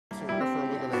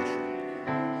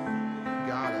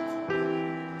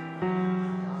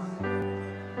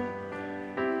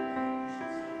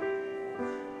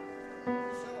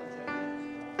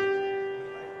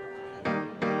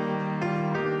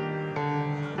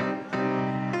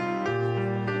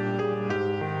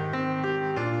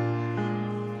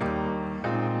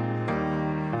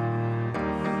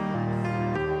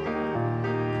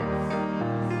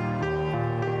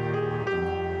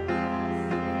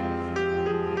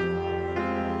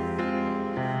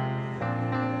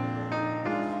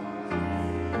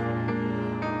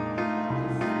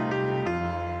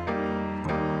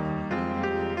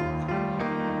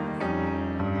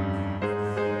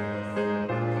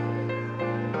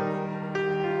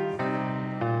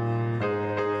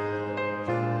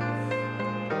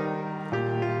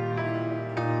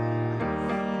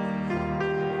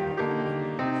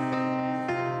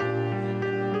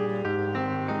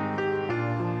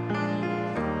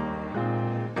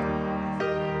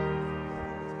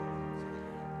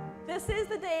this is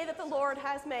the day that the Lord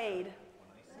has made.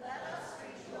 Let us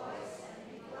rejoice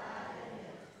and be glad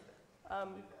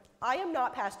in it. I am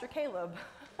not Pastor Caleb.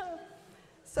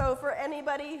 So for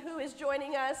anybody who is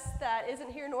joining us that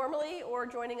isn't here normally or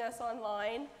joining us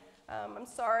online, I'm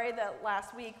sorry that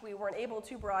last week we weren't able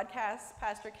to broadcast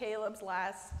Pastor Caleb's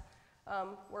last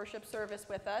worship service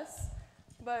with us,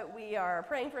 but we are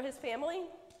praying for his family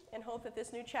and hope that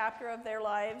this new chapter of their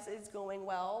lives is going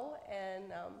well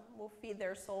and will feed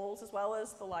their souls as well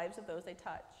as the lives of those they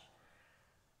touch.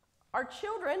 Our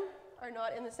children are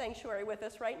not in the sanctuary with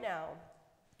us right now,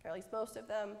 or at least most of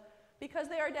them, because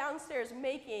they are downstairs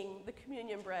making the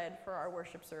communion bread for our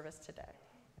worship service today.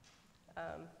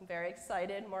 I'm very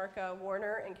excited. Marka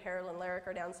Warner and Carolyn Larrick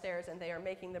are downstairs, and they are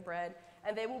making the bread,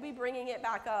 and they will be bringing it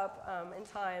back up in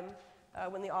time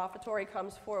when the offertory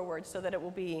comes forward so that it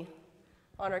will be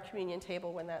on our communion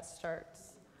table when that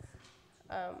starts.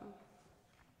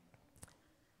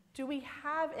 Do we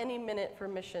have any minute for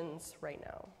missions right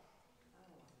now?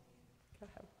 Go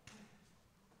ahead.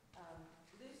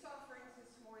 Loose offerings this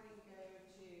morning go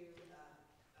to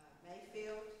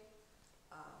Mayfield.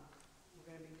 We're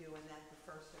going to be doing that the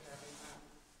first of every month.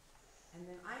 And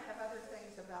then I have other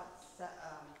things about the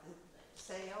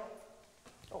sale.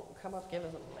 Oh, come up, give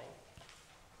us a mic.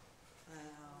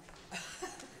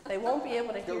 They won't be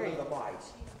able to hear you. Is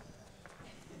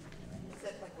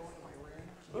that like going to my room?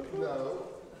 Mm-hmm. No.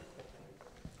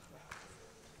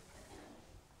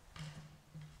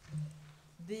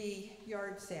 The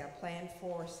yard sale planned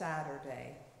for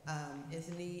Saturday is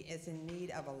in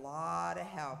need of a lot of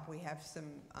help. We have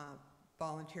some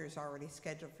volunteers already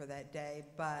scheduled for that day,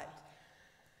 but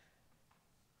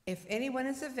if anyone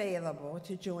is available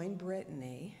to join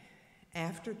Brittany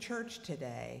after church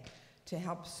today to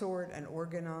help sort and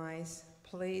organize,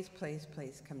 please, please,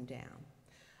 please come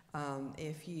down.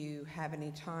 If you have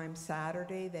any time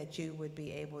Saturday that you would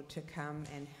be able to come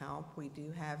and help, we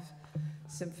do have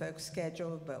some folks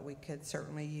scheduled, but we could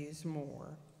certainly use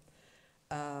more.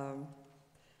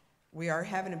 We are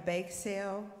having a bake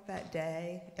sale that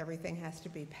day. Everything has to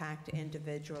be packed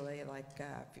individually, like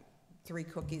 3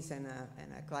 cookies in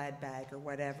a Glad bag or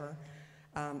whatever.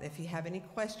 If you have any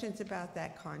questions about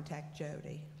that, contact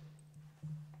Jody.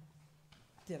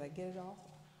 Did I get it all?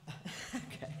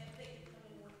 Okay.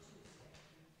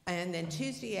 And then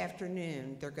Tuesday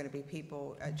afternoon, there are going to be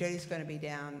people, Jody's going to be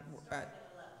down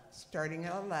starting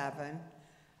at 11.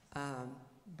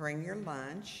 Bring your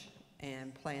lunch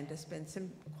and plan to spend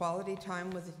some quality time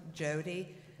with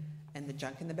Jody and the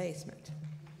junk in the basement.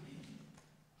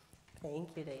 Thank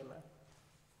you, Dama.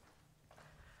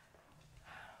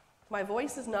 My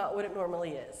voice is not what it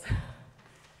normally is.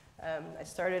 I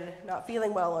started not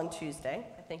feeling well on Tuesday.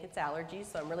 I think it's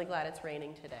allergies, so I'm really glad it's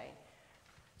raining today.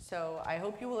 So I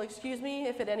hope you will excuse me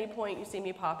if at any point you see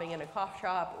me popping in a cough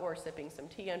shop or sipping some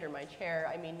tea under my chair.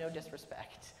 I mean no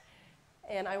disrespect.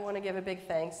 And I want to give a big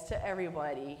thanks to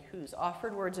everybody who's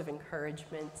offered words of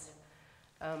encouragement,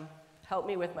 helped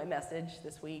me with my message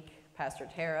this week, Pastor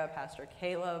Tara, Pastor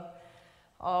Caleb,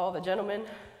 all the gentlemen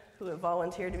who have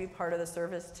volunteered to be part of the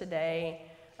service today,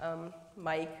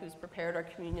 Mike, who's prepared our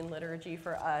communion liturgy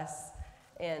for us,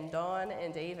 and Dawn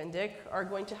and Dave and Dick are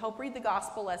going to help read the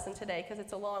gospel lesson today because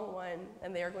it's a long one,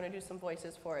 and they are going to do some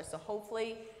voices for us. So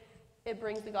hopefully it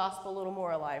brings the gospel a little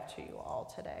more alive to you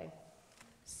all today.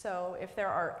 So if there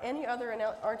are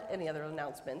aren't any other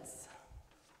announcements,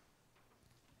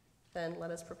 then let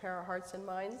us prepare our hearts and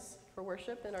minds for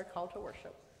worship and our call to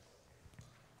worship.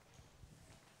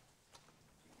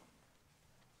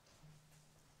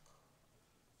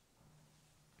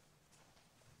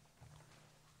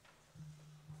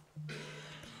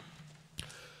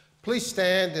 Please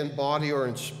stand in body or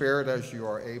in spirit as you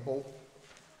are able.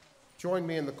 Join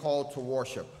me in the call to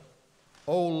worship.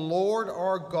 O Lord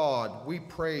our God, we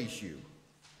praise you.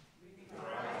 We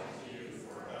cry to you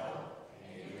for help,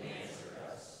 and you answered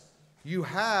us. You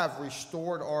have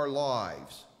restored our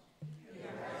lives. You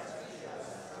have rescued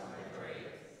us from the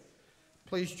grave.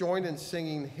 Please join in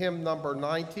singing hymn number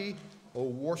 90, O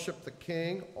worship the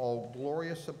King, all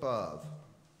glorious above.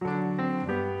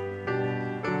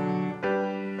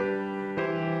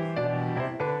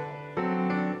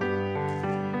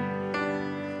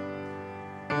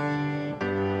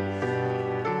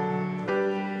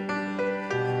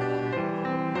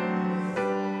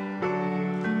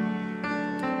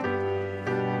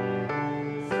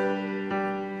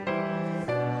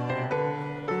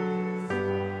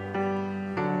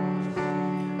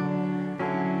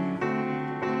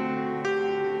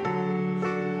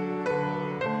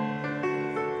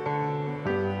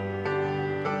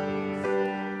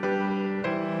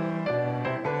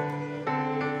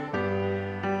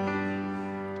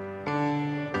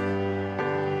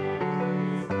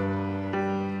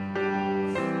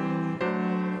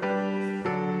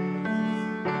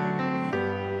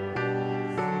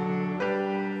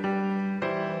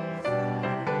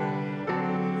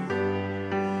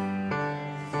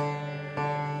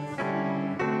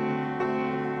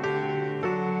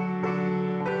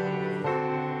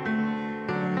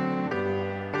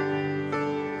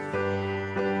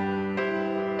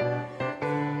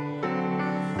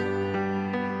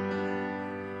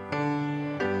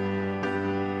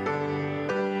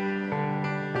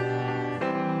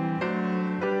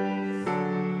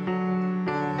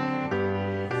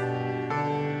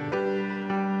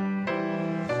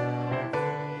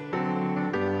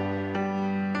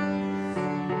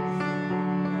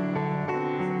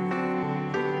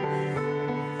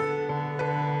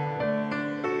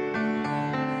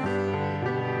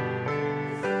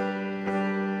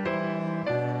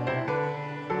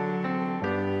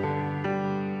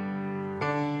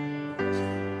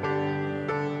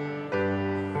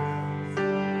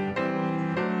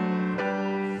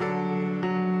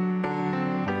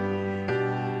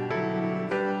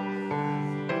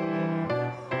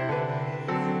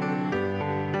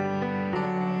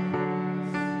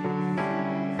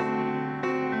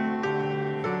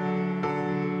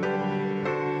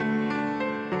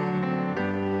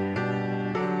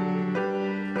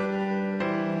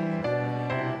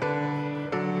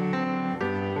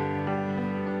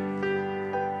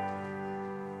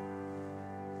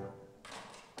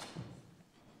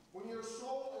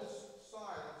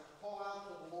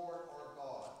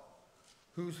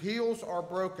 who heals our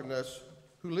brokenness,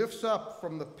 who lifts up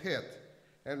from the pit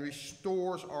and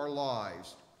restores our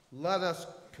lives. Let us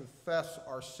confess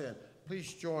our sin.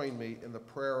 Please join me in the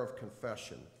prayer of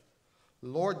confession.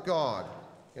 Lord God,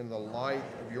 in the light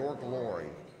of your glory,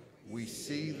 we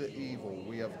see the evil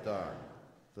we have done,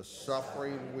 the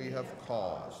suffering we have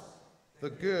caused, the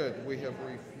good we have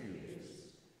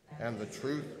refused, and the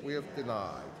truth we have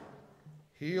denied.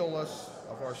 Heal us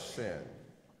of our sin.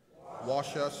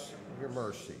 Wash us with your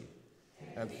mercy,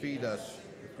 and feed us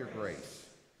with your grace,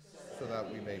 so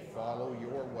that we may follow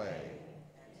your way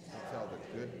and tell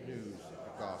the good news of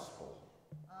the gospel.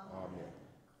 Amen.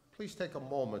 Please take a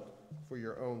moment for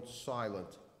your own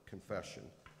silent confession.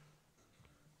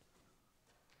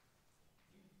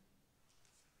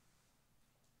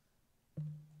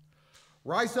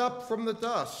 Rise up from the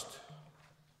dust.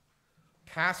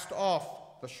 Cast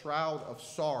off the shroud of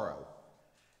sorrow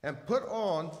and put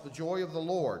on the joy of the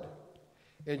Lord.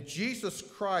 In Jesus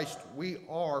Christ we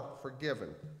are forgiven.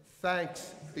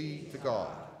 Thanks be to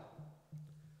God.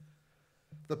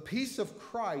 The peace of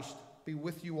Christ be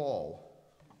with you all.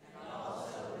 And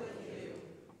also with you.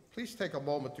 Please take a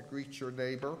moment to greet your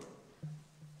neighbor.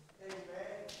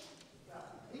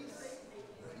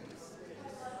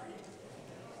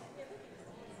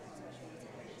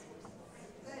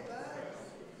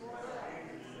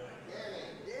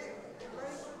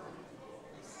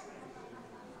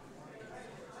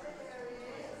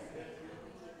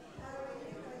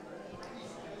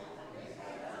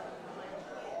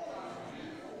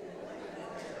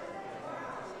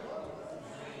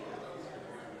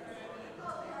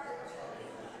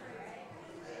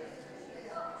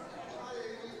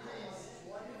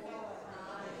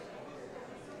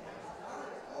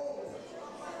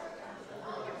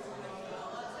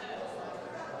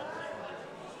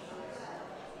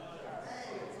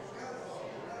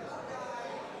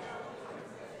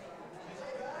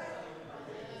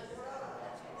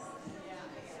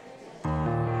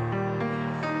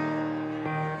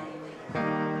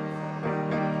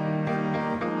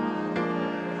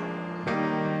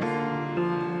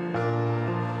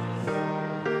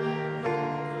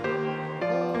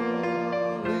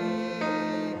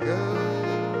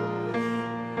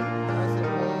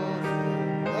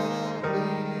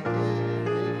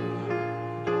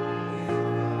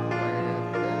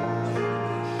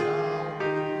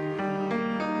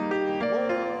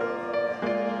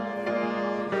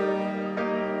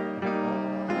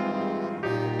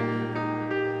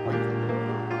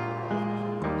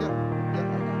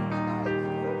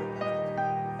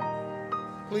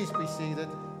 Please be seated.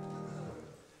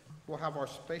 We'll have our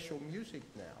spatial music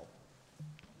now.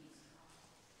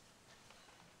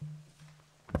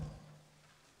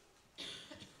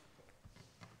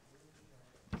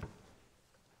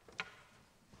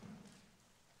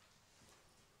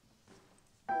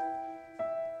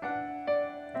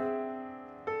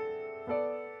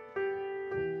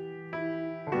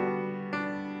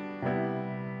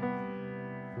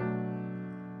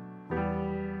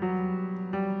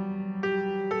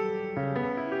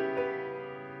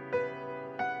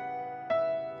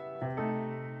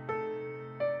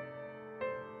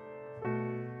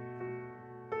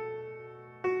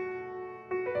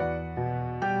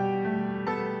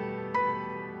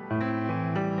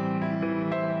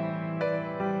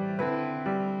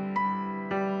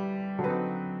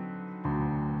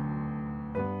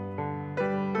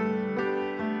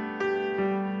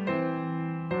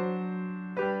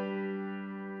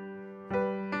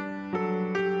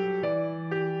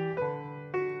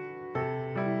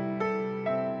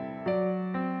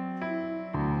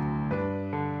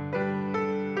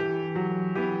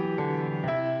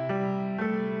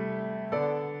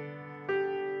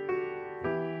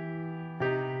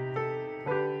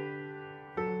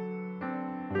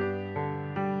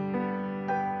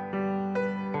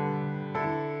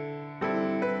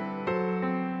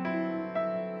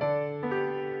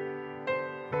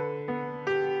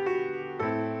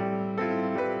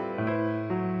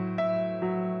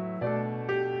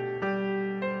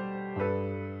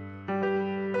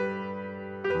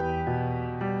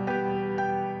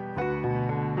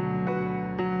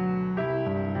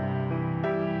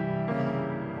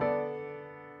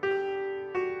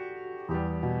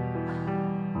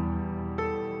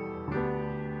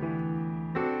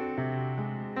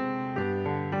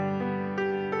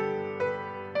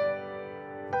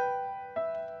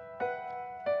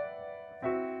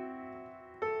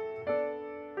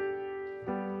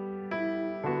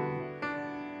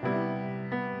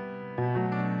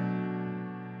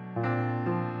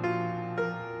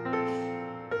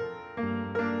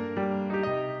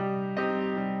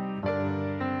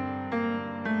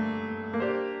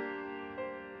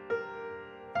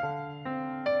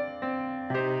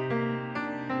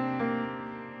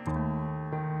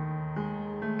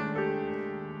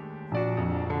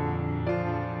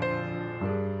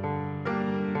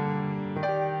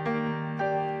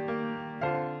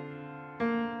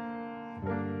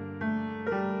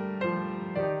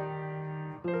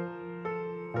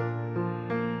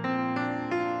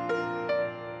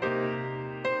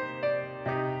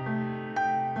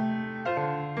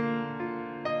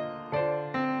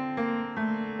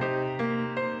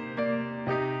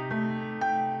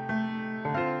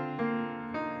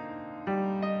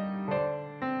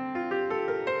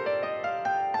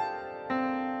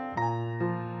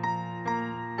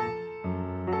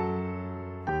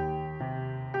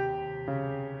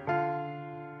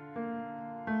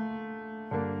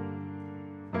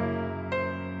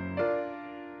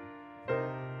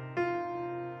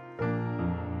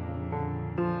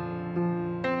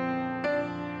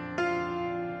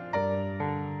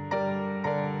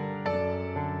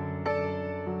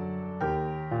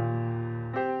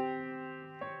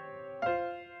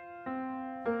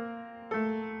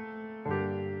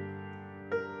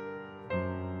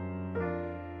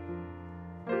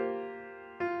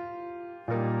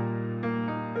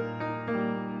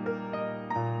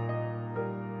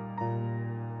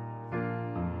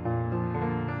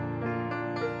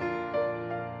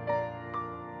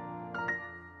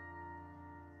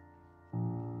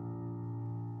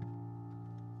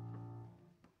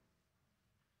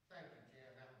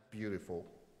 beautiful.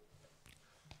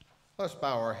 Let's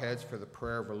bow our heads for the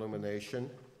prayer of illumination.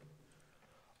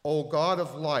 O God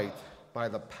of light, by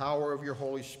the power of your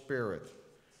Holy Spirit,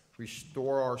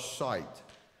 restore our sight,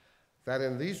 that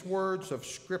in these words of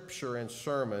Scripture and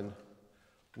sermon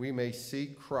we may see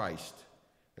Christ,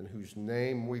 in whose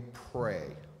name we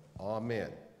pray. Amen.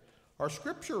 Our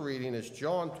Scripture reading is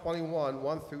John 21,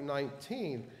 1 through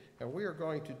 19, and we are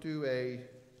going to do a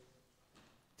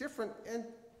different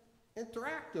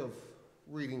interactive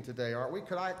reading today, aren't we?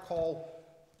 Could I call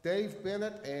Dave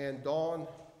Bennett and Dawn,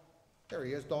 there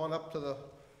he is, Dawn, up to the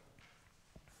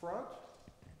front?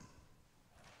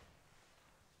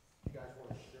 You guys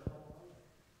want to share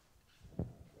online?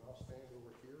 I'll stand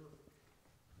over here.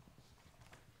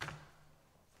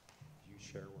 You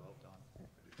share well,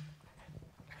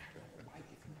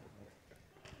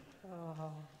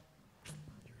 Don.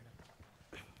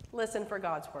 Listen for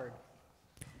God's word.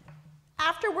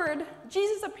 Afterward,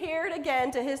 Jesus appeared again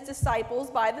to his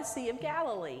disciples by the Sea of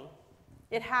Galilee.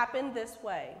 It happened this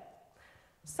way.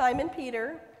 Simon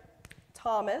Peter,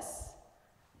 Thomas,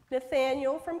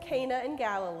 Nathanael from Cana in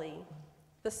Galilee,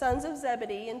 the sons of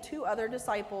Zebedee, and 2 other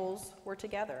disciples were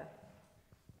together.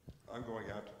 I'm going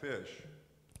out to fish.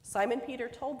 Simon Peter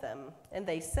told them, and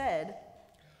they said,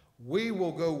 We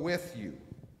will go with you.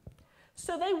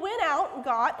 So they went out and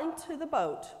got into the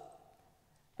boat.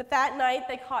 But that night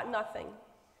they caught nothing.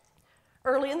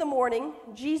 Early in the morning,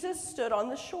 Jesus stood on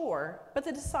the shore, but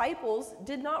the disciples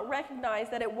did not recognize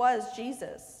that it was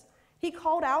Jesus. He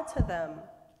called out to them,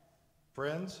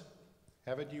 Friends,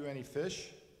 haven't you any fish?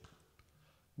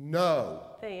 No.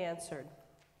 They answered.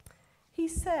 He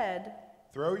said,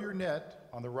 Throw your net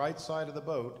on the right side of the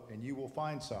boat, and you will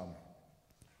find some.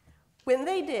 When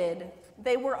they did,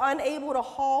 they were unable to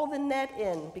haul the net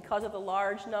in because of the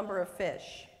large number of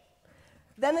fish.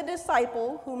 Then the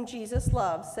disciple whom Jesus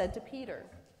loved said to Peter,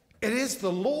 It is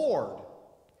the Lord.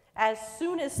 As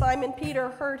soon as Simon Peter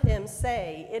heard him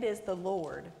say, It is the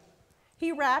Lord,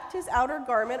 he wrapped his outer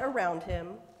garment around him,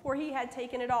 for he had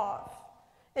taken it off,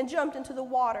 and jumped into the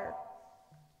water.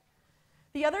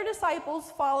 The other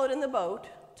disciples followed in the boat,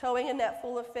 towing a net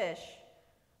full of fish,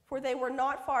 for they were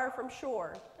not far from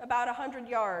shore, about 100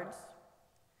 yards.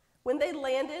 When they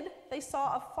landed, they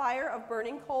saw a fire of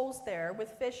burning coals there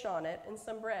with fish on it and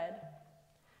some bread.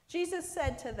 Jesus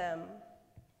said to them,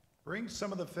 Bring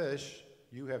some of the fish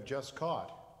you have just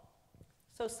caught.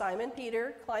 So Simon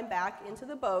Peter climbed back into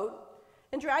the boat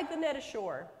and dragged the net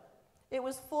ashore. It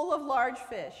was full of large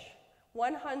fish,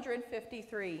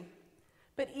 153.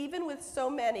 But even with so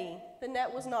many, the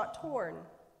net was not torn.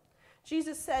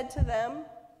 Jesus said to them,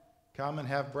 Come and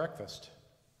have breakfast.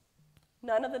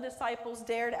 None of the disciples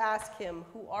dared ask him,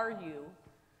 Who are you?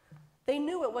 They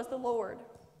knew it was the Lord.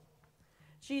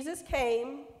 Jesus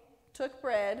came, took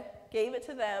bread, gave it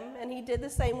to them, and he did the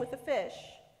same with the fish.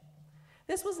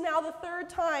 This was now the 3rd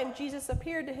time Jesus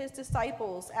appeared to his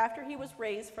disciples after he was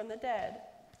raised from the dead.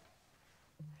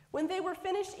 When they were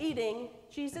finished eating,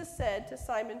 Jesus said to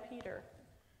Simon Peter,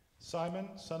 Simon,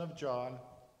 son of John,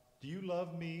 do you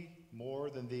love me more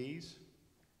than these?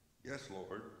 Yes,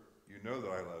 Lord, you know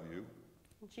that I love you.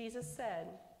 Jesus said.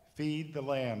 Feed the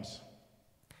lambs.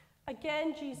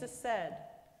 Again, Jesus said.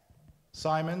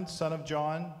 Simon, son of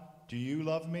John, do you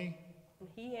love me? And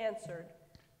he answered.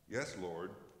 Yes, Lord,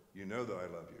 you know that I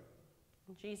love you.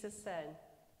 And Jesus said.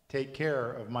 Take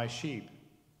care of my sheep.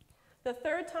 The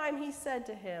 3rd time he said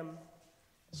to him,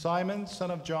 Simon,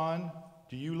 son of John,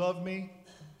 do you love me?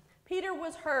 Peter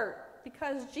was hurt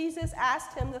because Jesus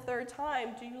asked him the 3rd time,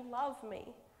 Do you love me?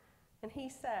 And he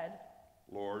said,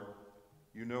 Lord,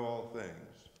 you know all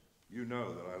things. You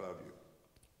know that I love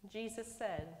you. Jesus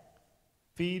said,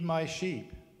 Feed my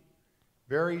sheep.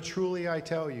 Very truly I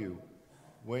tell you,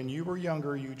 when you were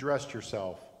younger you dressed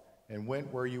yourself and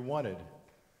went where you wanted.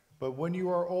 But when you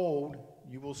are old,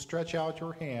 you will stretch out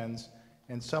your hands,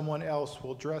 and someone else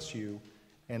will dress you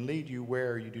and lead you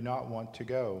where you do not want to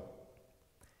go.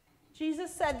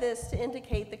 Jesus said this to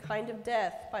indicate the kind of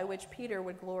death by which Peter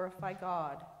would glorify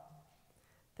God.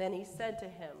 Then he said to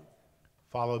him,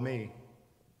 Follow me.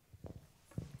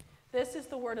 This is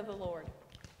the word of the Lord.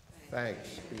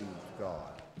 Thanks be to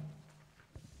God.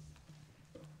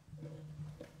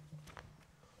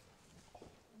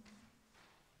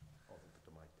 Put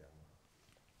the mic down.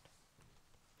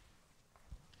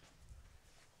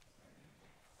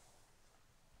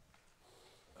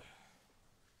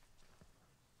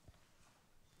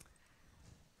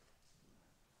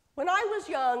 When I was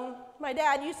young, my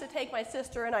dad used to take my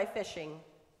sister and I fishing,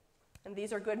 and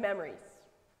these are good memories.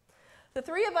 The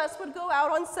 3 of us would go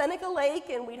out on Seneca Lake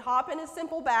and we'd hop in a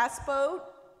simple bass boat.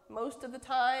 Most of the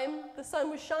time, the sun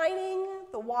was shining,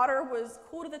 the water was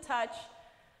cool to the touch,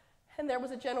 and there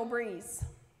was a gentle breeze.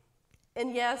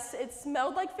 And yes, it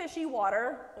smelled like fishy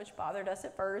water, which bothered us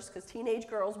at first, because teenage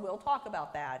girls will talk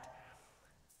about that.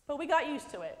 But we got used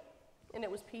to it, and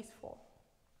it was peaceful.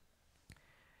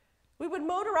 We would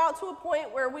motor out to a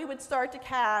point where we would start to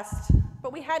cast,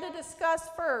 but we had to discuss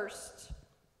first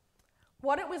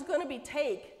what it was going to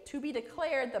take to be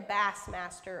declared the bass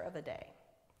master of the day.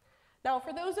 Now,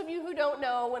 for those of you who don't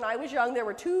know, when I was young, there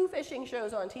were 2 fishing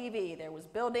shows on TV. There was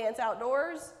Bill Dance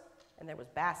Outdoors, and there was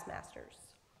Bassmasters.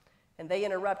 And they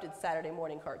interrupted Saturday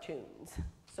morning cartoons.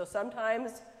 So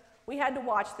sometimes we had to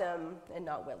watch them, and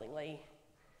not willingly.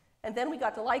 And then we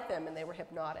got to like them, and they were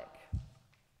hypnotic.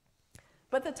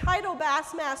 But the title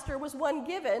Bassmaster was one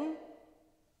given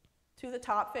to the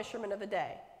top fisherman of the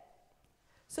day.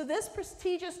 So this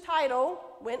prestigious title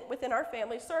went within our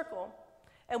family circle.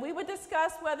 And we would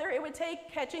discuss whether it would take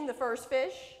catching the first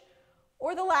fish,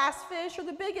 or the last fish, or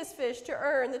the biggest fish to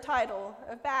earn the title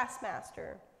of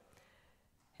Bassmaster.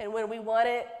 And when we won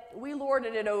it, we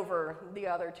lorded it over the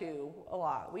other 2 a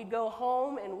lot. We'd go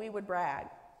home and we would brag.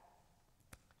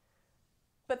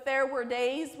 But there were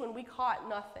days when we caught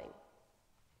nothing.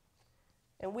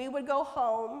 And we would go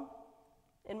home,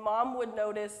 and Mom would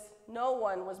notice no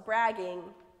one was bragging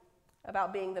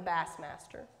about being the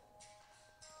Bassmaster.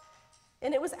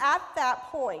 And it was at that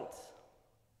point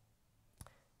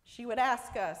she would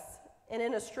ask us, and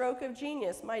in a stroke of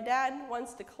genius, my dad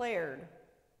once declared,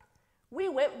 "We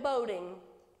went boating.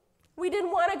 We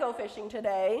didn't want to go fishing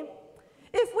today.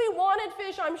 If we wanted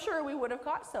fish, I'm sure we would have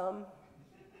caught some."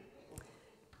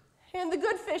 And the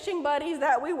good fishing buddies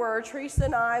that we were, Teresa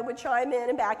and I, would chime in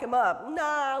and back him up.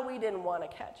 Nah, we didn't want to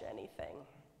catch anything.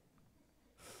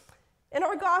 In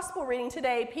our gospel reading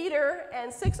today, Peter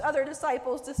and 6 other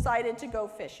disciples decided to go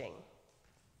fishing.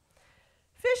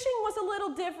 Fishing was a little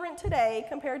different today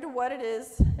compared to what it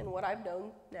is and what I've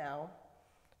known now.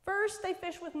 First, they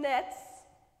fish with nets,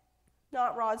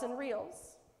 not rods and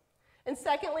reels. And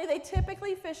secondly, they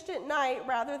typically fished at night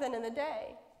rather than in the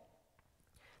day.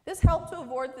 This helped to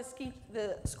avoid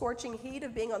the scorching heat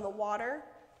of being on the water,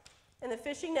 and the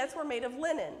fishing nets were made of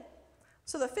linen.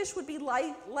 So the fish would be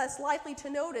less likely to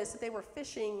notice that they were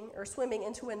fishing or swimming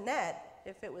into a net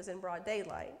if it was in broad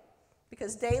daylight,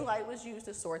 because daylight was used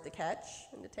to sort the catch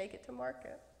and to take it to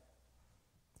market.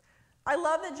 I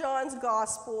love that John's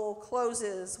gospel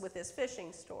closes with this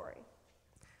fishing story,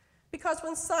 because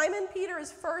when Simon Peter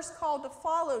is first called to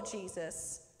follow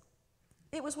Jesus,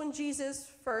 it was when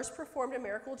Jesus first performed a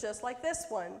miracle just like this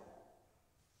one.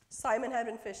 Simon had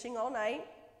been fishing all night,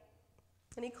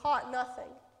 and he caught nothing.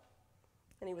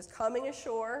 And he was coming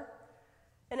ashore,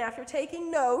 and after taking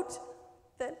note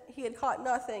that he had caught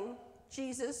nothing,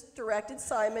 Jesus directed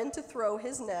Simon to throw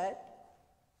his net,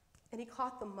 and he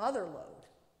caught the mother lode.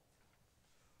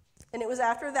 And it was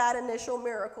after that initial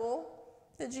miracle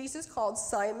that Jesus called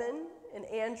Simon and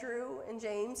Andrew and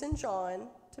James and John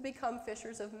to become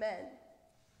fishers of men.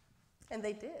 And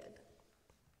they did.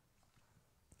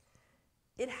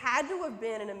 It had to have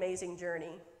been an amazing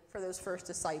journey for those first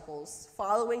disciples,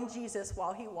 following Jesus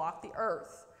while he walked the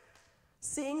earth,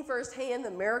 seeing firsthand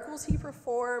the miracles he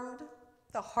performed,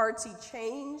 the hearts he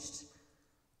changed,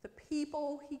 the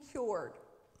people he cured,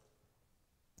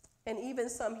 and even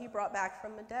some he brought back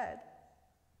from the dead.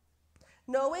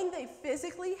 Knowing they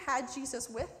physically had Jesus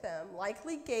with them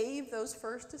likely gave those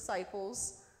first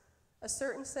disciples a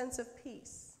certain sense of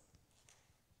peace,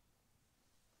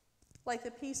 like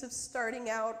the peace of starting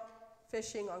out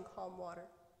fishing on calm water.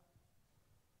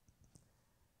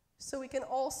 So we can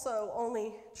also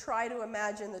only try to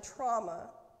imagine the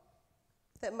trauma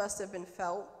that must have been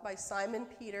felt by Simon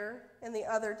Peter and the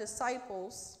other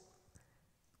disciples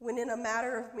when, in a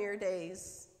matter of mere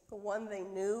days, the one they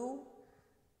knew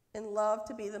and loved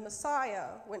to be the Messiah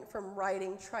went from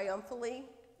riding triumphantly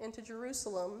into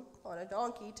Jerusalem on a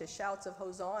donkey to shouts of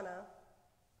Hosanna,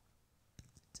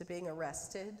 to being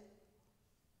arrested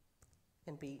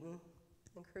and beaten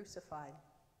and crucified.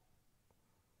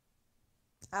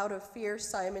 Out of fear,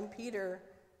 Simon Peter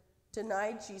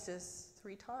denied Jesus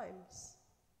 3 times.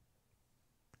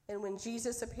 And when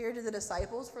Jesus appeared to the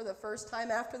disciples for the first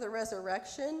time after the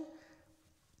resurrection,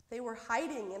 they were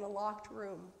hiding in a locked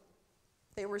room.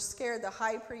 They were scared the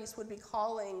high priest would be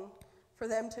calling for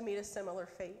them to meet a similar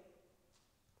fate.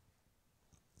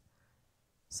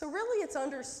 So really, it's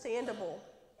understandable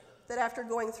that after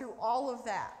going through all of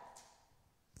that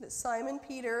Simon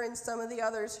Peter and some of the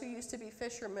others who used to be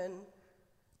fishermen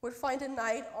would find a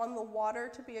night on the water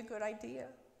to be a good idea.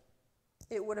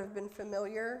 It would have been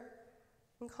familiar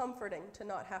and comforting to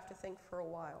not have to think for a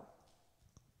while.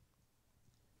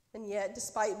 And yet,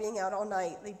 despite being out all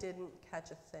night, they didn't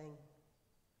catch a thing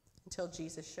until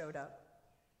Jesus showed up,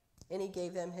 and he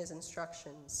gave them his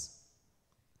instructions.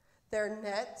 Their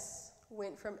nets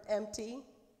went from empty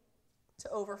to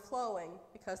overflowing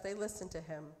because they listened to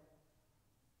him.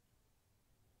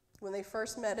 When they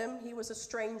first met him, he was a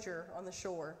stranger on the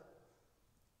shore.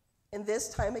 And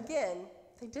this time again,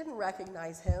 they didn't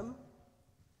recognize him.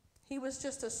 He was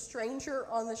just a stranger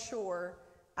on the shore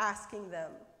asking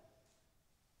them,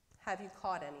 "Have you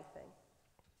caught anything?"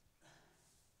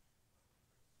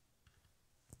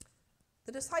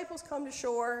 The disciples come to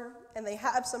shore and they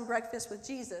have some breakfast with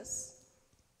Jesus.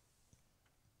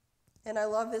 And I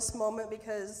love this moment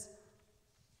because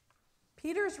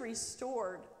Peter's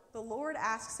restored. The Lord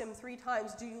asks him 3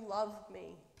 times, "Do you love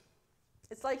me?"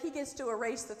 It's like he gets to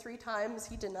erase the 3 times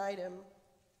he denied him.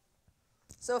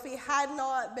 So if he had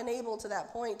not been able to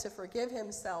that point to forgive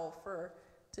himself for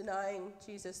denying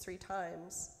Jesus 3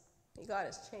 times, he got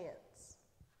his chance.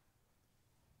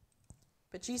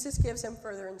 But Jesus gives him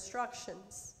further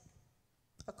instructions,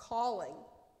 a calling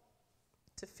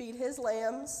to feed his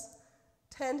lambs,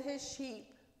 tend his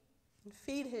sheep, and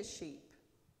feed his sheep,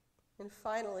 and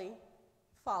finally,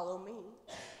 follow me.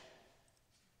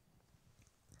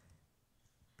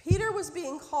 Peter was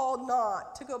being called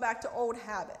not to go back to old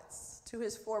habits, to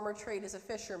his former trade as a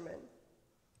fisherman.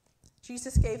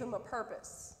 Jesus gave him a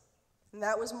purpose, and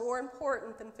that was more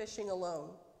important than fishing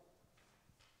alone.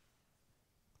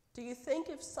 Do you think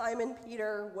if Simon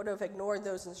Peter would have ignored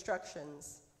those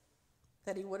instructions,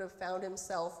 that he would have found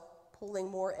himself pulling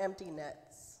more empty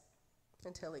nets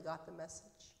until he got the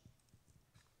message?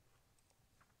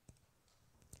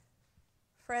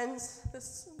 Friends,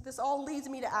 this all leads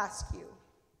me to ask you,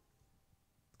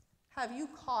 have you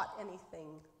caught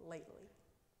anything lately?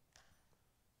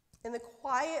 In the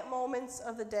quiet moments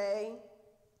of the day,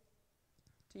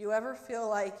 do you ever feel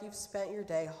like you've spent your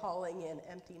day hauling in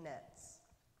empty nets?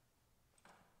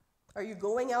 Are you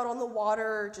going out on the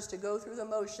water just to go through the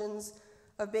motions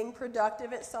of being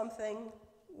productive at something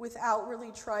without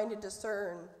really trying to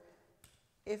discern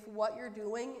if what you're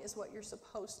doing is what you're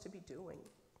supposed to be doing?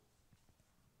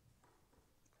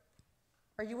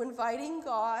 Are you inviting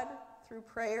God through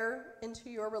prayer into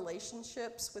your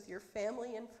relationships with your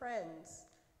family and friends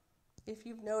if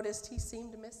you've noticed he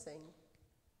seemed missing?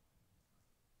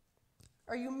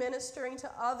 Are you ministering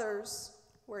to others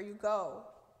where you go,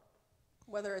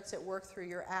 whether it's at work through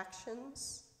your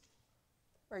actions?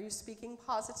 Are you speaking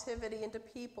positivity into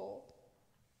people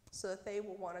so that they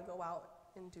will want to go out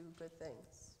and do good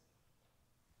things?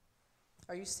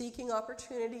 Are you seeking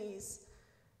opportunities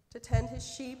to tend his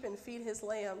sheep and feed his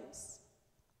lambs?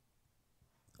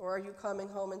 Or are you coming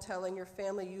home and telling your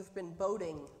family you've been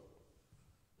boating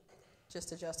just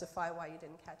to justify why you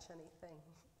didn't catch anything?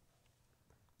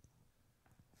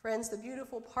 Friends, the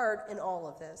beautiful part in all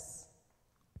of this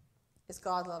is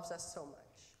God loves us so much.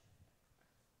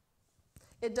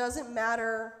 It doesn't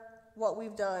matter what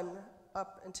we've done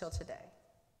up until today.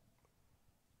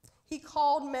 He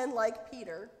called men like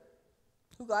Peter,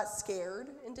 who got scared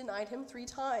and denied him 3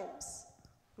 times.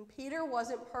 And Peter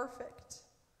wasn't perfect.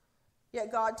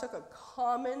 Yet God took a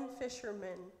common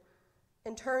fisherman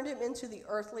and turned him into the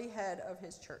earthly head of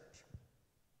his church.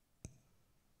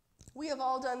 We have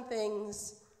all done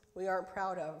things we aren't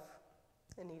proud of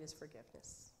and need his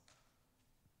forgiveness.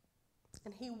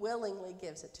 And he willingly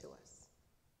gives it to us.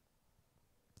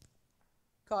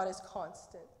 God is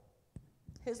constant.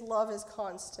 His love is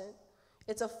constant.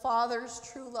 It's a father's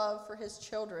true love for his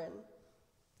children.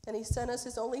 And he sent us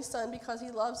his only son because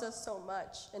he loves us so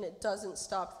much, and it doesn't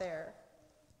stop there.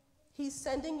 He's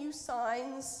sending you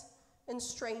signs and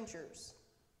strangers.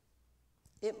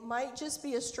 It might just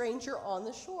be a stranger on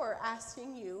the shore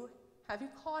asking you, "Have you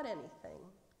caught anything?"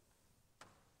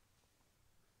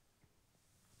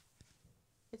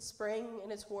 It's spring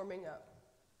and it's warming up.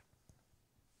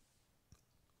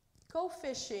 Go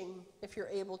fishing if you're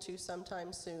able to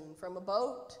sometime soon, from a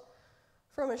boat,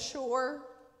 from a shore,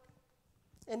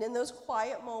 and in those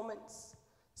quiet moments,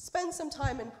 spend some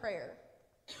time in prayer.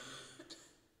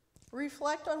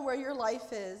 Reflect on where your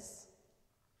life is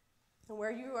and where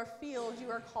you feel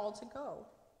you are called to go.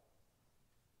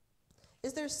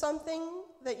 Is there something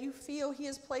that you feel he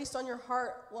has placed on your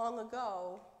heart long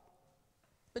ago,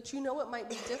 but you know it might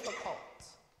be difficult,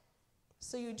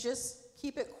 so you just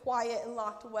keep it quiet and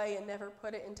locked away and never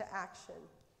put it into action?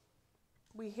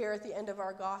 We hear at the end of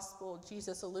our gospel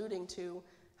Jesus alluding to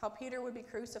how Peter would be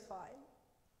crucified.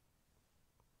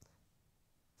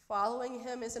 Following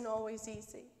him isn't always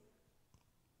easy.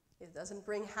 It doesn't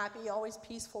bring happy, always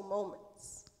peaceful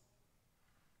moments.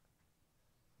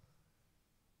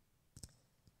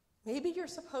 Maybe you're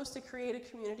supposed to create a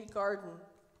community garden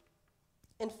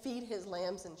and feed his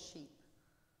lambs and sheep.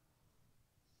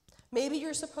 Maybe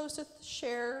you're supposed to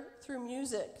share through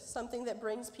music something that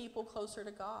brings people closer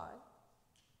to God.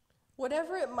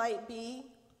 Whatever it might be,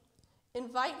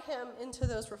 invite him into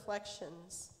those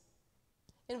reflections.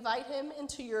 Invite him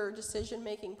into your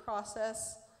decision-making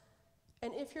process.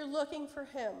 And if you're looking for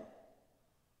him,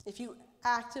 if you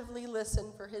actively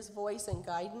listen for his voice and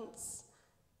guidance,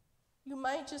 you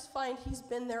might just find he's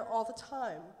been there all the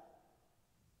time,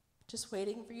 just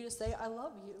waiting for you to say, I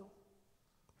love you,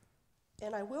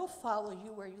 and I will follow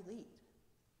you where you lead.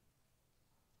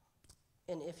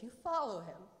 And if you follow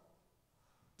him,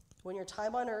 when your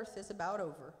time on earth is about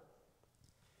over,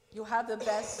 you'll have the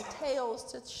best tales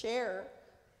to share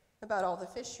about all the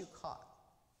fish you caught.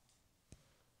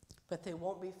 But they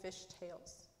won't be fish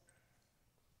tales.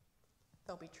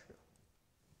 They'll be true.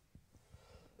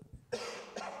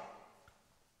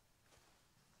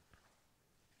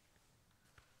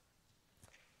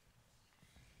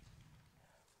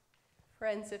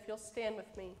 Friends, if you'll stand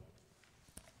with me,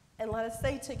 and let us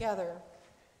say together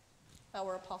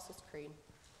our Apostles' Creed.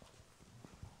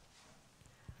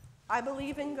 I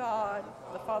believe in God,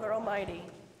 the Father Almighty,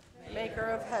 maker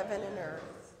of heaven and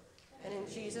earth, and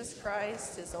in Jesus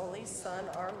Christ, his only Son,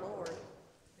 our Lord,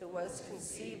 who was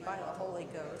conceived by the Holy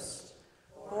Ghost,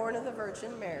 born of the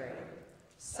Virgin Mary,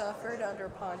 suffered under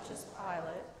Pontius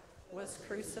Pilate, was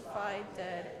crucified,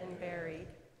 dead, and buried.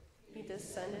 He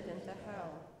descended into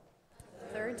hell.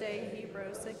 The third day he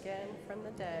rose again from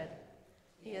the dead.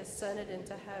 He ascended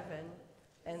into heaven,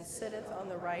 and sitteth on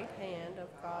the right hand of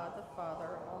God the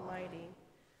Father Almighty.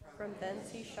 From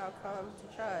thence he shall come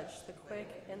to judge the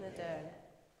quick and the dead.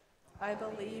 I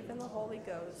believe in the Holy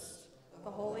Ghost, the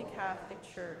Holy Catholic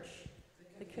Church,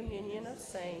 the communion of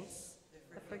saints,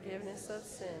 the forgiveness of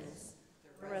sins,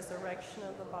 the resurrection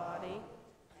of the body,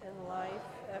 and life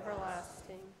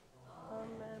everlasting.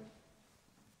 Amen.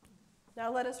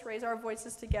 Now let us raise our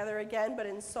voices together again, but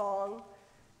in song,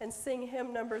 and sing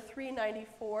hymn number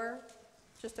 394,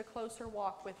 Just a Closer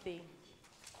Walk with Thee.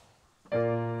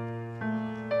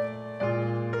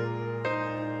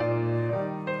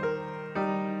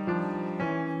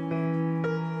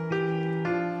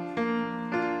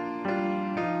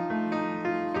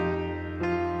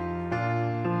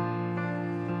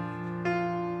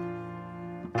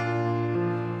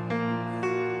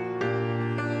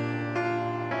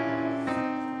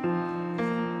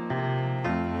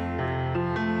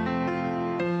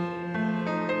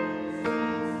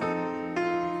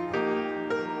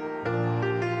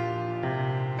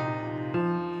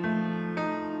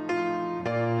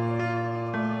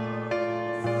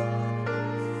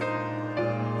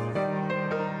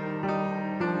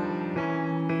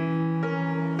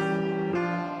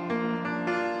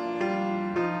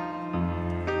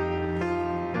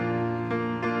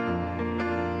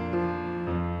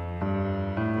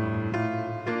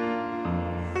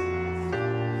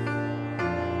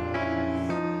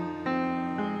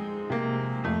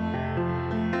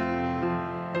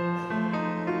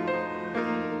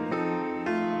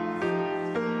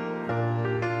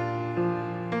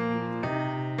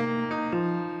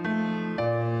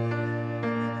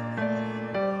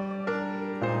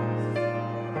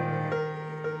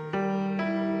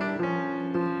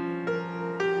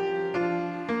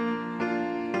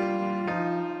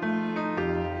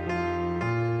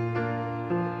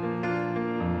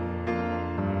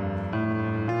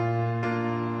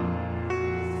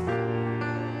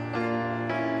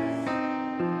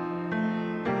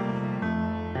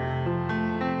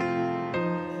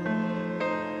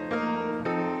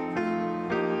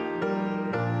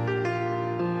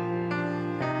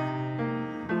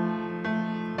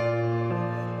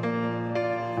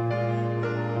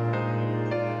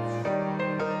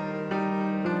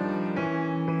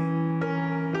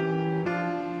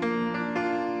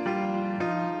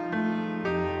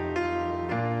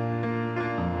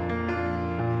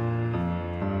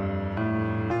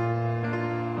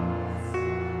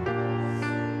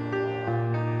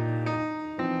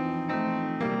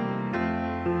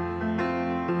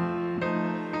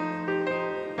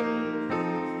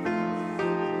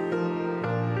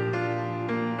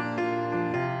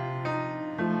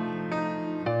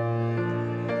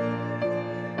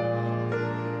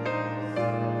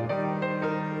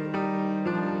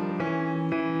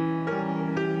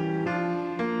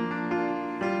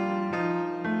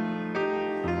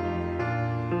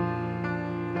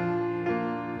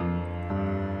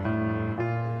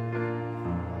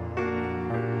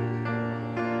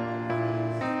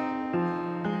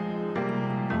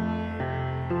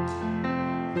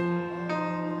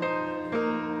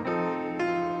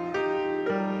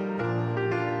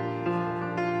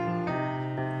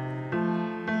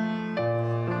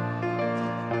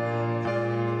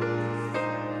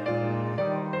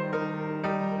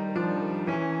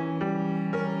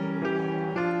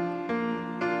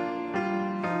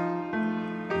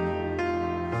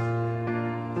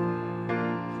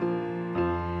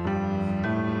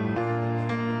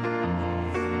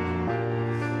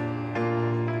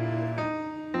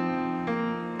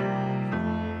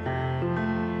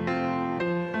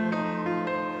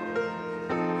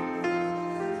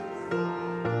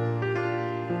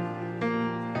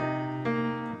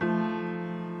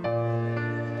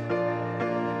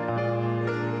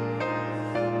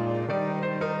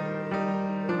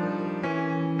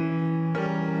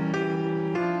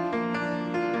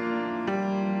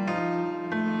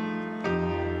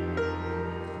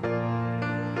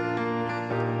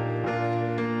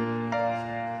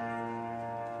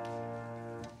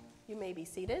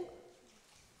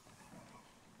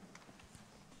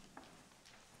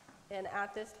 And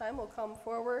at this time, we'll come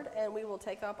forward and we will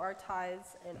take up our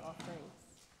tithes and offerings.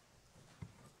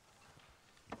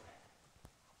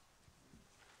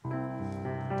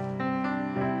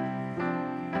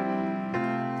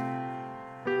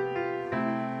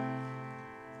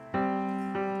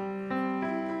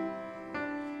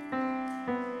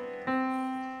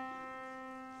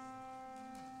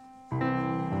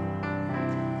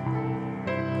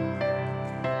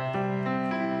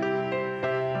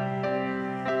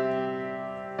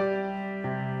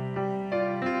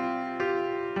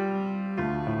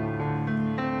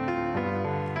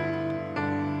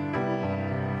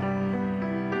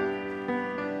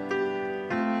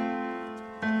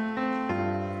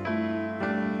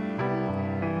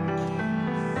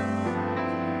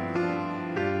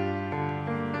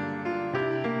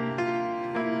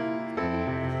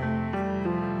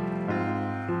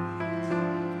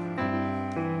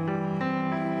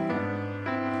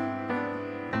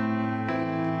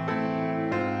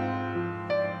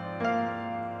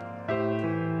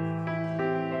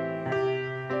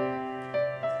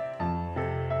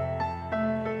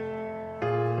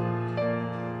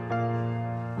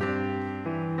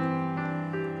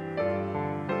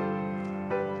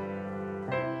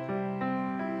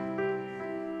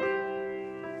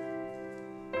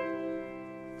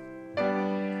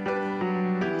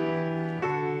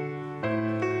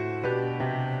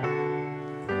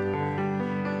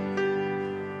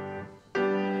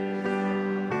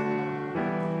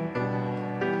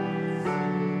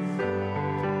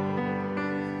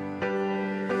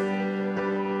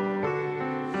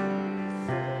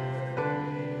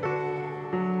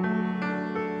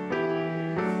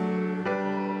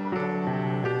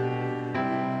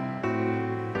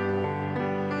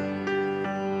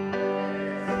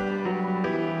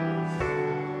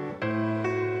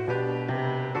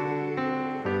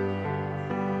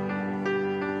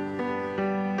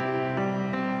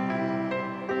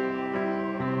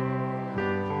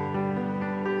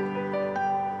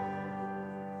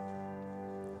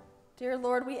 Dear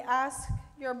Lord, we ask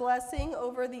your blessing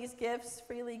over these gifts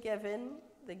freely given,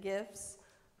 the gifts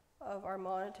of our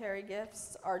monetary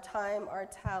gifts, our time, our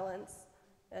talents,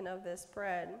 and of this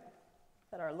bread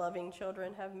that our loving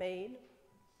children have made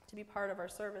to be part of our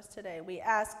service today. We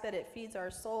ask that it feeds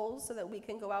our souls so that we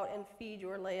can go out and feed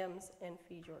your lambs and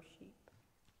feed your sheep.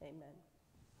 Amen.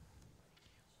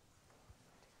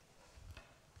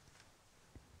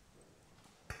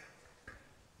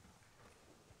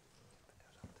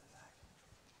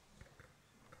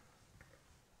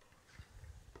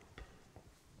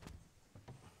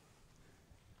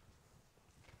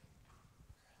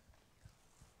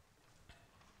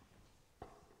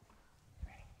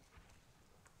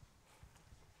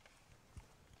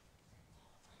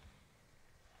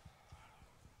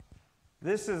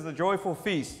 This is the joyful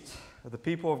feast of the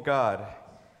people of God.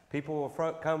 People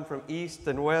will come from east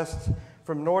and west,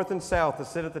 from north and south to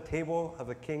sit at the table of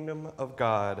the kingdom of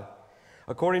God.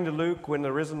 According to Luke, when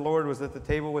the risen Lord was at the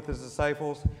table with his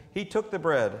disciples, he took the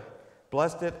bread,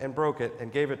 blessed it, and broke it,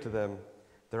 and gave it to them.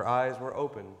 Their eyes were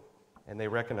open, and they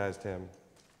recognized him.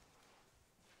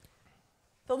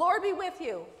 The Lord be with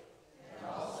you. And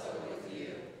also with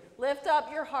you. Lift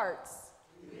up your hearts.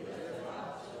 We lift them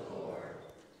up to the Lord.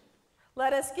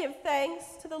 Let us give thanks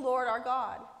to the Lord our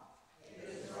God. It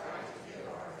is right to give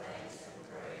our thanks and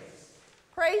praise.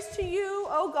 Praise to you,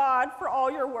 O God, for all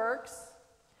your works.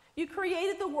 You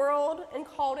created the world and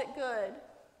called it good.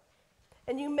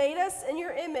 And you made us in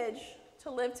your image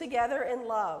to live together in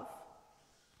love.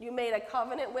 You made a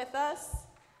covenant with us,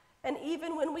 and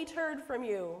even when we turned from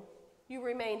you, you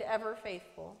remained ever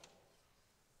faithful.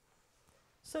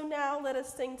 So now let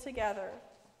us sing together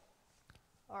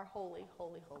our holy,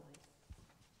 holy, holy.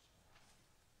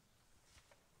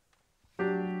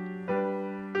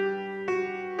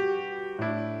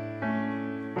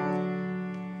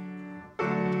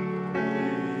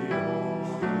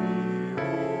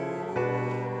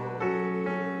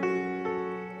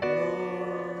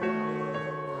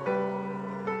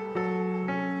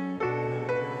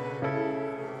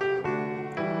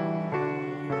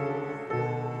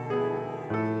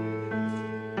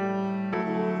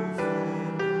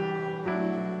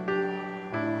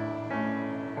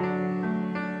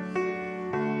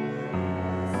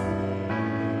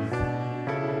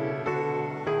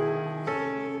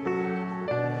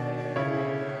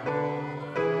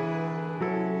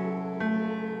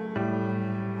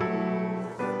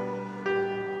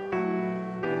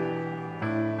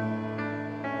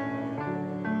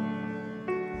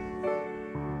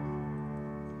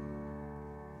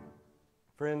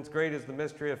 Friends, great is the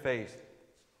mystery of faith.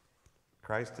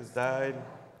 Christ has died,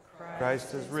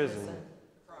 Christ has risen,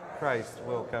 Christ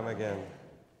will come again.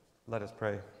 Let us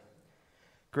pray.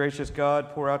 Gracious God,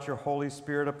 pour out your Holy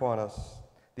Spirit upon us,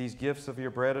 these gifts of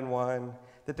your bread and wine,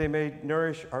 that they may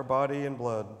nourish our body and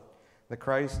blood, the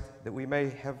Christ, that we may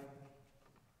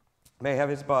have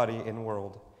his body in the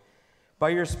world. By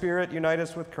your Spirit, unite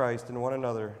us with Christ and one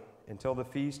another until the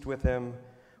feast with him,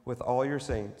 with all your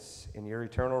saints, in your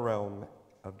eternal realm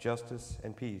of justice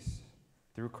and peace.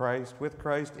 Through Christ, with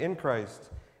Christ,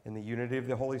 in the unity of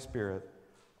the Holy Spirit,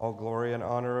 all glory and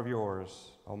honor of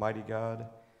yours, Almighty God,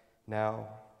 now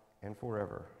and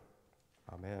forever.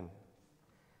 Amen.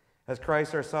 As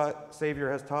Christ our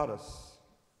Savior has taught us,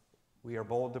 we are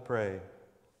bold to pray,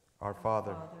 Our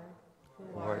Father,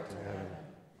 who art in heaven,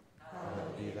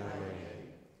 hallowed be thy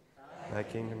name. Thy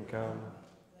kingdom come,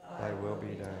 thy will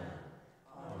be done,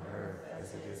 on earth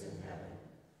as it is in heaven.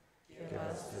 Give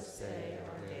us this day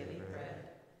our daily bread,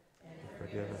 and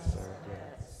forgive us our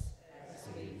debts, as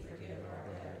we forgive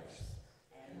our debtors.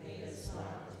 And lead us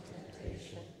not into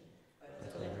temptation,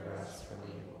 but deliver us from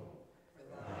evil. For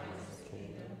thine is the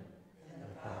kingdom, and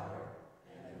the power,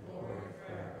 and the glory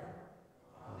forever.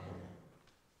 Amen.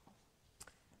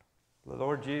 The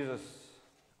Lord Jesus,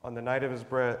 on the night of his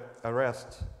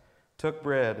arrest, took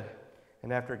bread,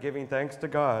 and after giving thanks to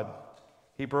God,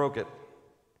 he broke it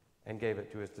and gave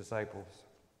it to his disciples,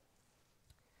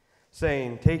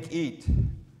 saying, "Take, eat,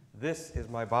 this is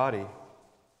my body,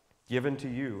 given to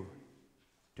you.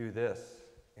 Do this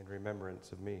in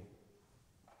remembrance of me."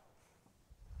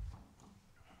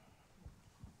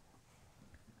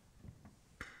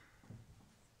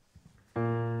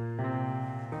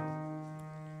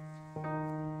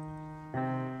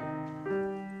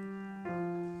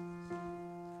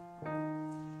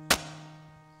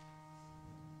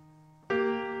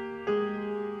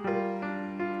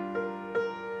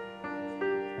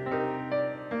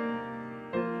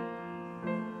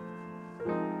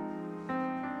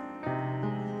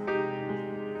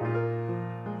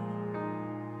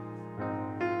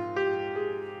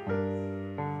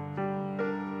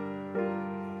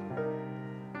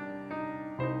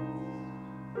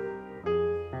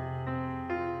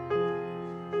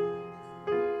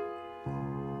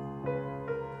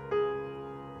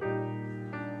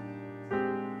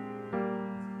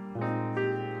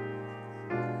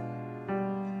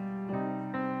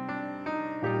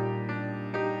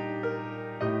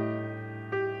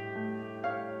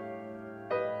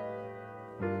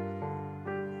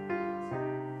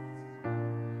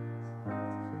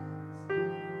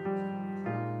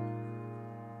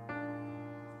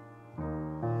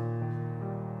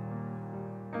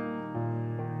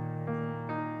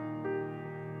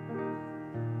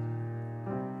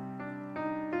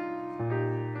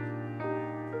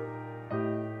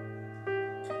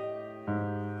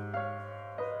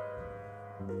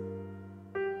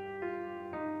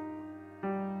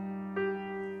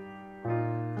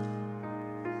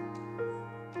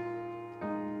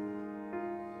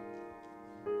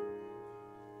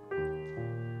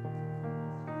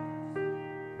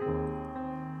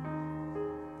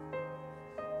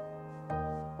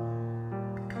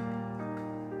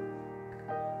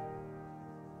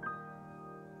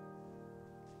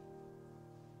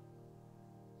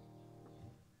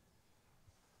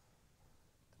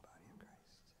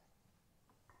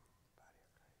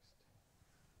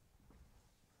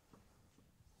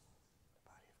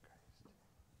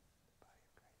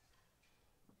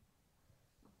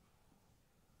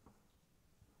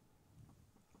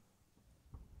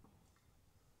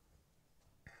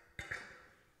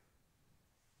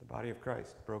 The body of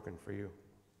Christ broken for you.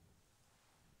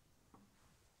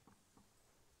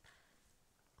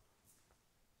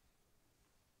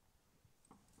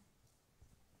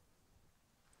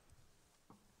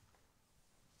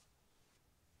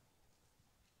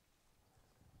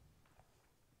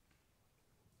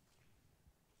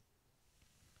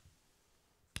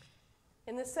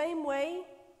 In the same way,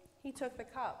 he took the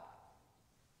cup.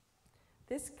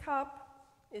 This cup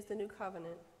is the new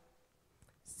covenant,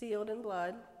 sealed in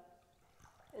blood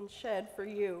and shed for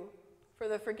you for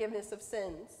the forgiveness of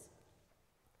sins.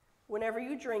 Whenever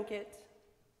you drink it,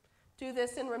 do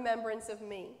this in remembrance of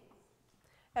me.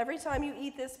 Every time you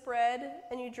eat this bread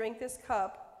and you drink this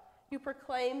cup, you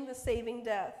proclaim the saving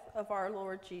death of our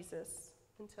Lord Jesus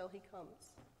until he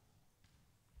comes.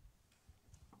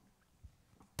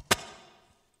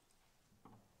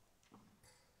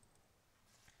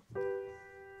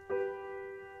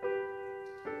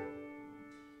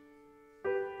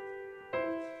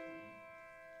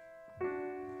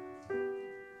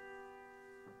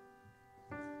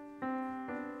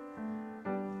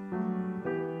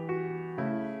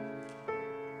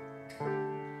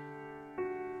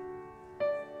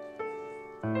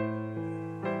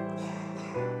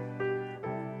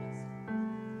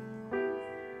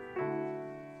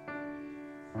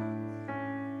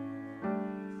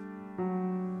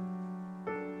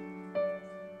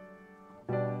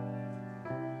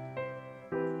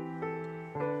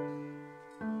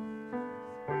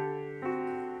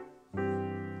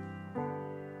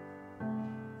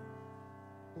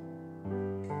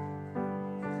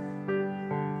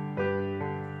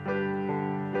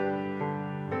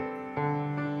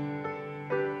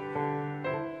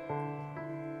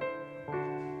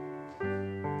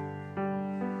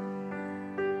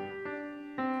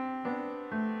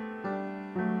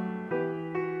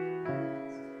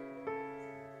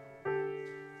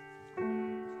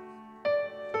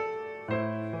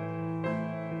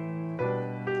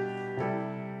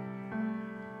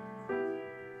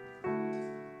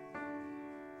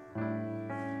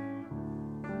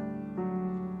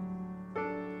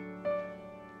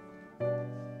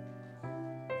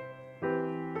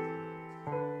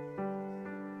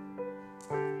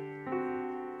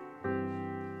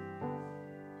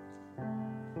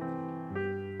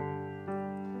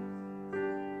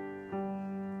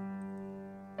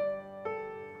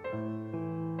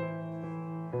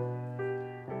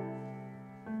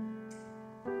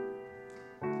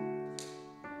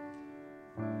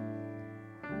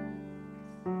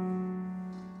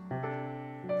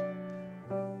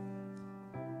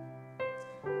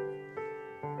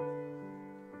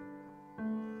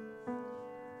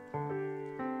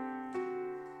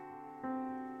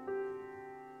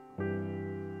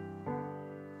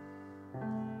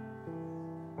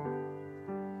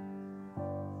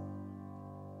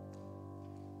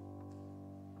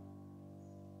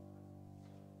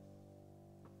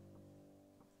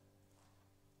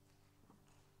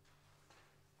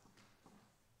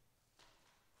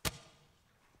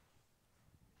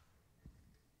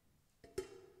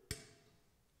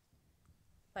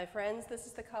 My friends, this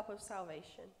is the cup of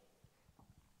salvation.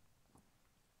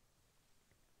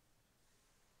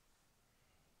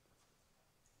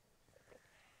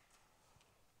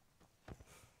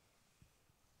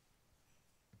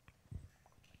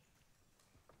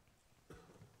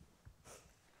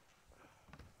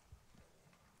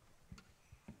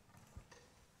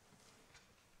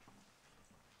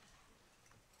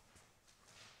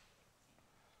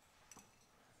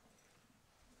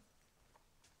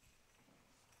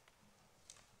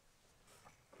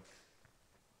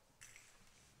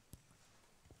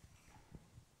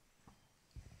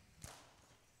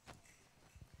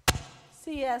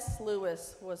 C.S.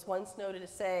 Lewis was once noted to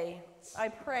say, "I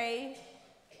pray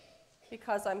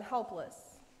because I'm helpless.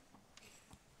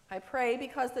 I pray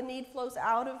because the need flows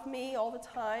out of me all the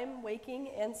time,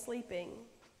 waking and sleeping.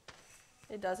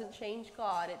 It doesn't change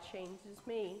God, it changes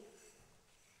me."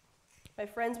 My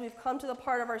friends, we've come to the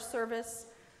part of our service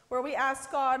where we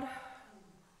ask God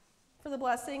for the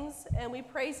blessings and we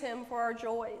praise Him for our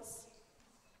joys.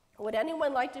 Would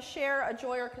anyone like to share a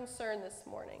joy or concern this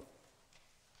morning?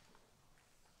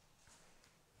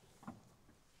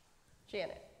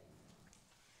 Janet.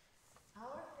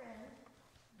 Our friend,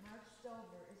 Mark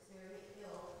Stover, is very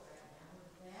ill right now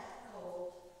with a bad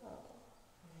cold.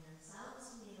 And it sounds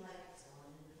to me like it's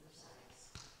going into her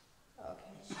sides. Okay.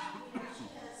 And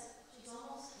she's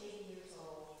almost 80 years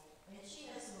old, and she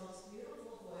has the most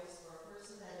beautiful voice for a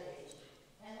person that age.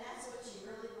 And that's what she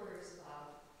really worries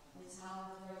about, is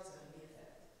how her throat's going to be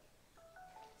affected.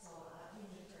 So we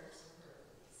need prayers for her,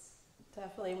 please.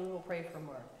 Definitely, we will pray for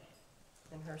Mark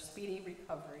and her speedy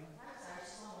recovery. I'm sorry,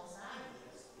 she's almost 90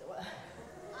 years old. Well,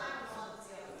 I'm on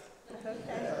the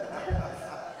okay.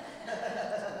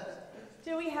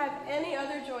 Do we have any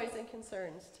other joys and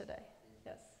concerns today?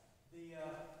 Yes. The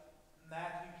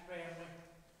Matthews family.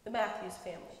 The Matthews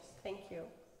family. Thank you.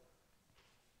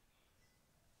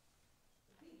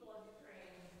 People of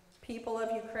Ukraine. People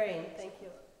of Ukraine. Thank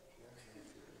you.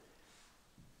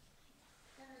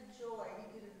 And Joy,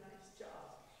 you did a nice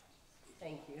job.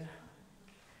 Thank you.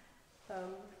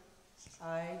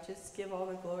 I just give all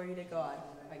the glory to God.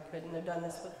 I couldn't have done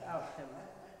this without Him.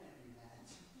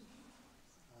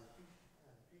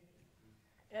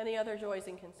 Any other joys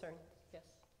and concerns? Yes.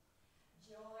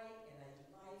 Joy in a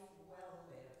life well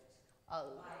lived.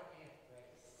 Oh. By Aunt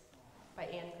Grace. By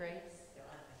Anne Grace.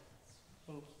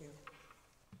 Thank you.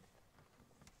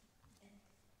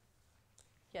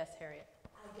 Yes, Harriet.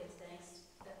 I give thanks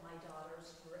that my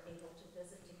daughters were able to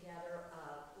visit together.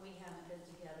 We haven't been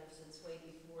together since way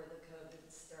before the COVID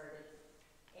started,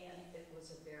 and it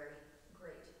was a very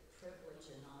great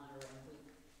privilege and honor, and we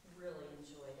really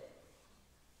enjoyed it.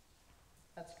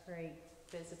 That's great.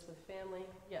 Visits with family.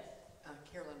 Yes.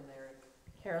 Carolyn Merrick.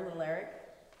 Carolyn Larrick.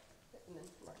 And then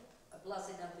Martin. A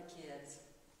blessing of the kids.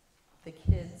 The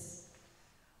kids.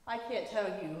 I can't tell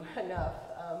you enough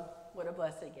what a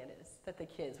blessing it is that the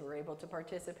kids were able to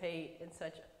participate in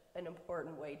such an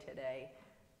important way today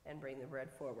and bring the bread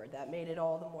forward. That made it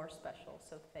all the more special,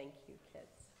 so thank you,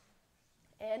 kids.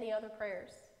 Any other prayers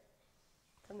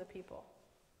from the people?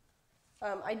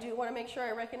 I do want to make sure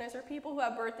I recognize our people who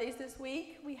have birthdays this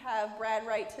week. We have Brad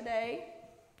Wright today,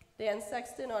 Dan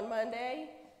Sexton on Monday.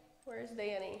 Where's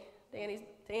Danny?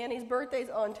 Danny's birthday's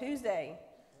on Tuesday.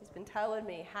 He's been telling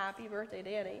me, happy birthday,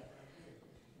 Danny.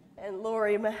 And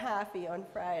Lori Mahaffey on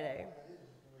Friday.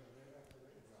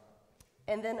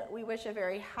 And then we wish a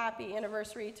very happy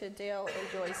anniversary to Dale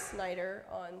and Joyce Snyder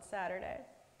on Saturday.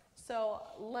 So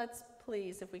let's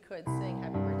please, if we could, sing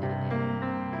happy birthday to Danny.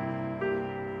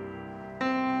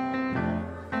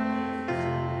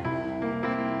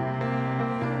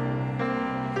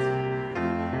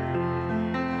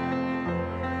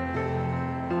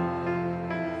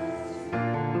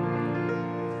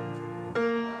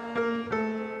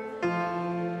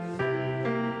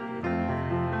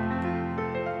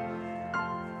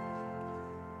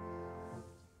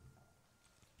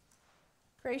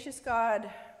 Gracious God,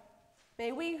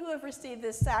 may we who have received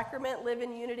this sacrament live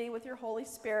in unity with your Holy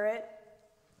Spirit,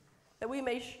 that we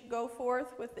may go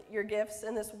forth with your gifts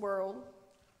in this world.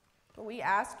 We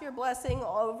ask your blessing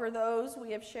over those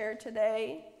we have shared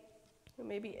today who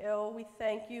may be ill. We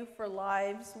thank you for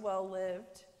lives well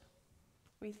lived.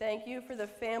 We thank you for the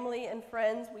family and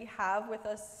friends we have with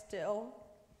us still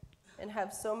and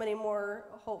have so many more,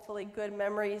 hopefully, good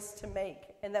memories to make,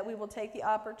 and that we will take the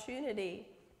opportunity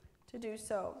to do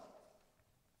so.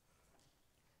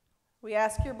 We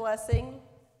ask your blessing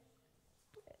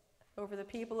over the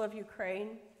people of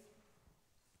Ukraine.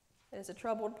 It is a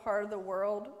troubled part of the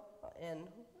world, and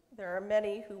there are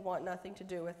many who want nothing to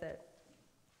do with it.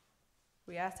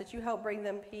 We ask that you help bring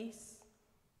them peace.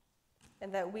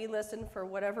 and that we listen for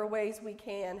whatever ways we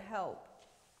can help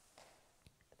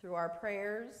through our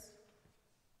prayers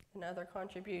and other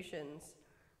contributions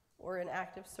or in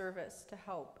active service to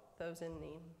help those in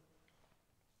need.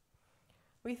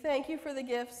 We thank you for the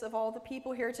gifts of all the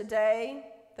people here today,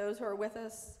 those who are with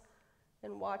us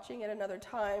and watching at another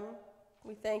time.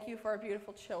 We thank you for our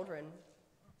beautiful children.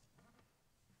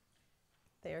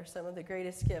 They are some of the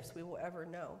greatest gifts we will ever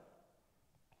know.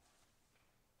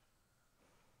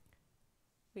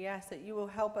 We ask that you will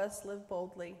help us live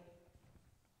boldly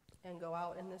and go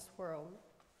out in this world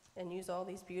and use all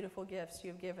these beautiful gifts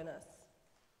you've given us.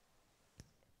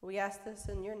 We ask this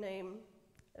in your name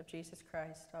of Jesus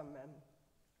Christ. Amen.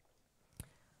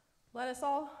 Let us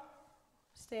all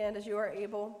stand as you are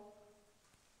able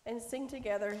and sing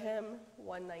together hymn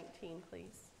 119,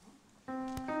 please.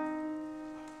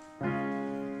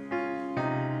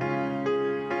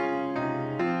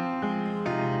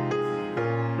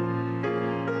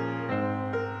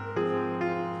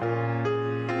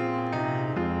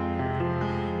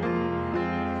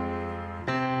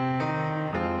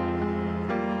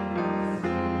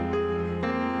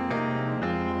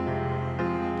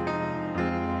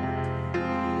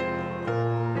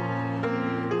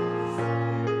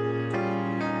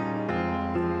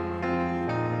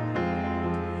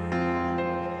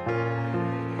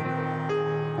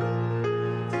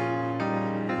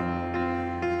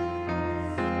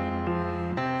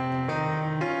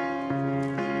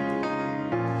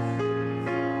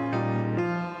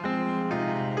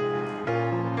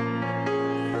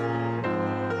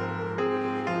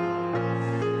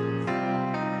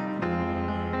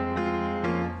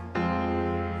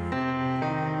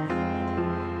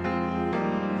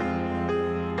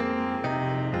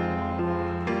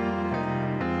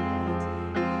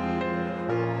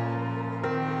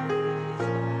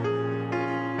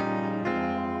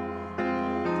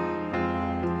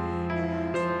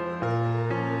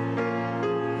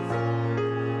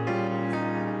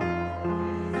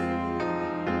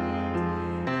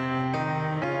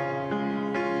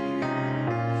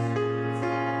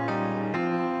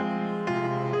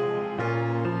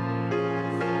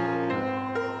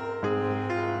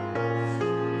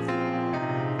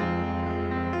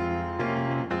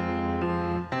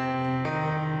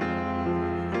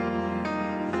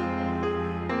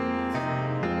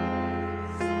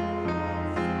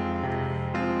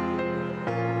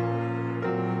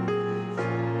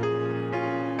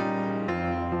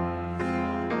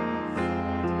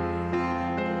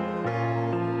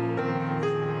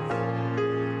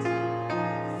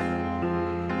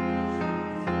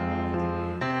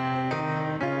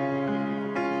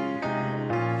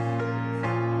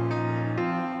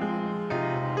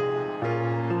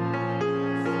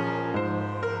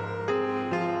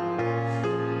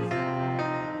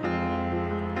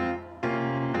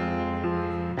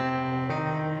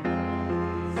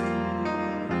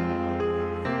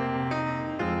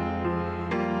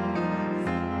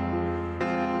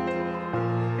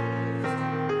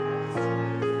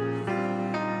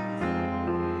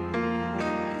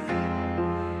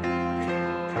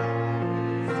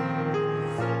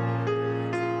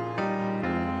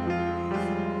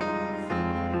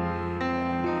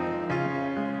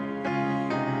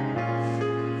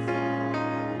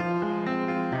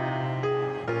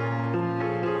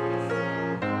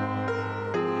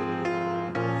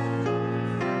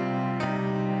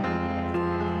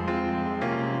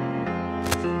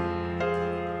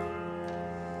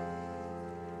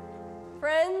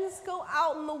 Friends, go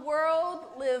out in the world,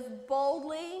 live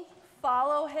boldly,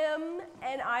 follow him,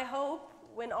 and I hope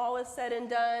when all is said and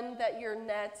done that your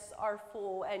nets are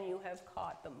full and you have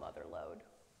caught the mother lode.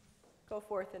 Go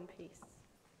forth in peace.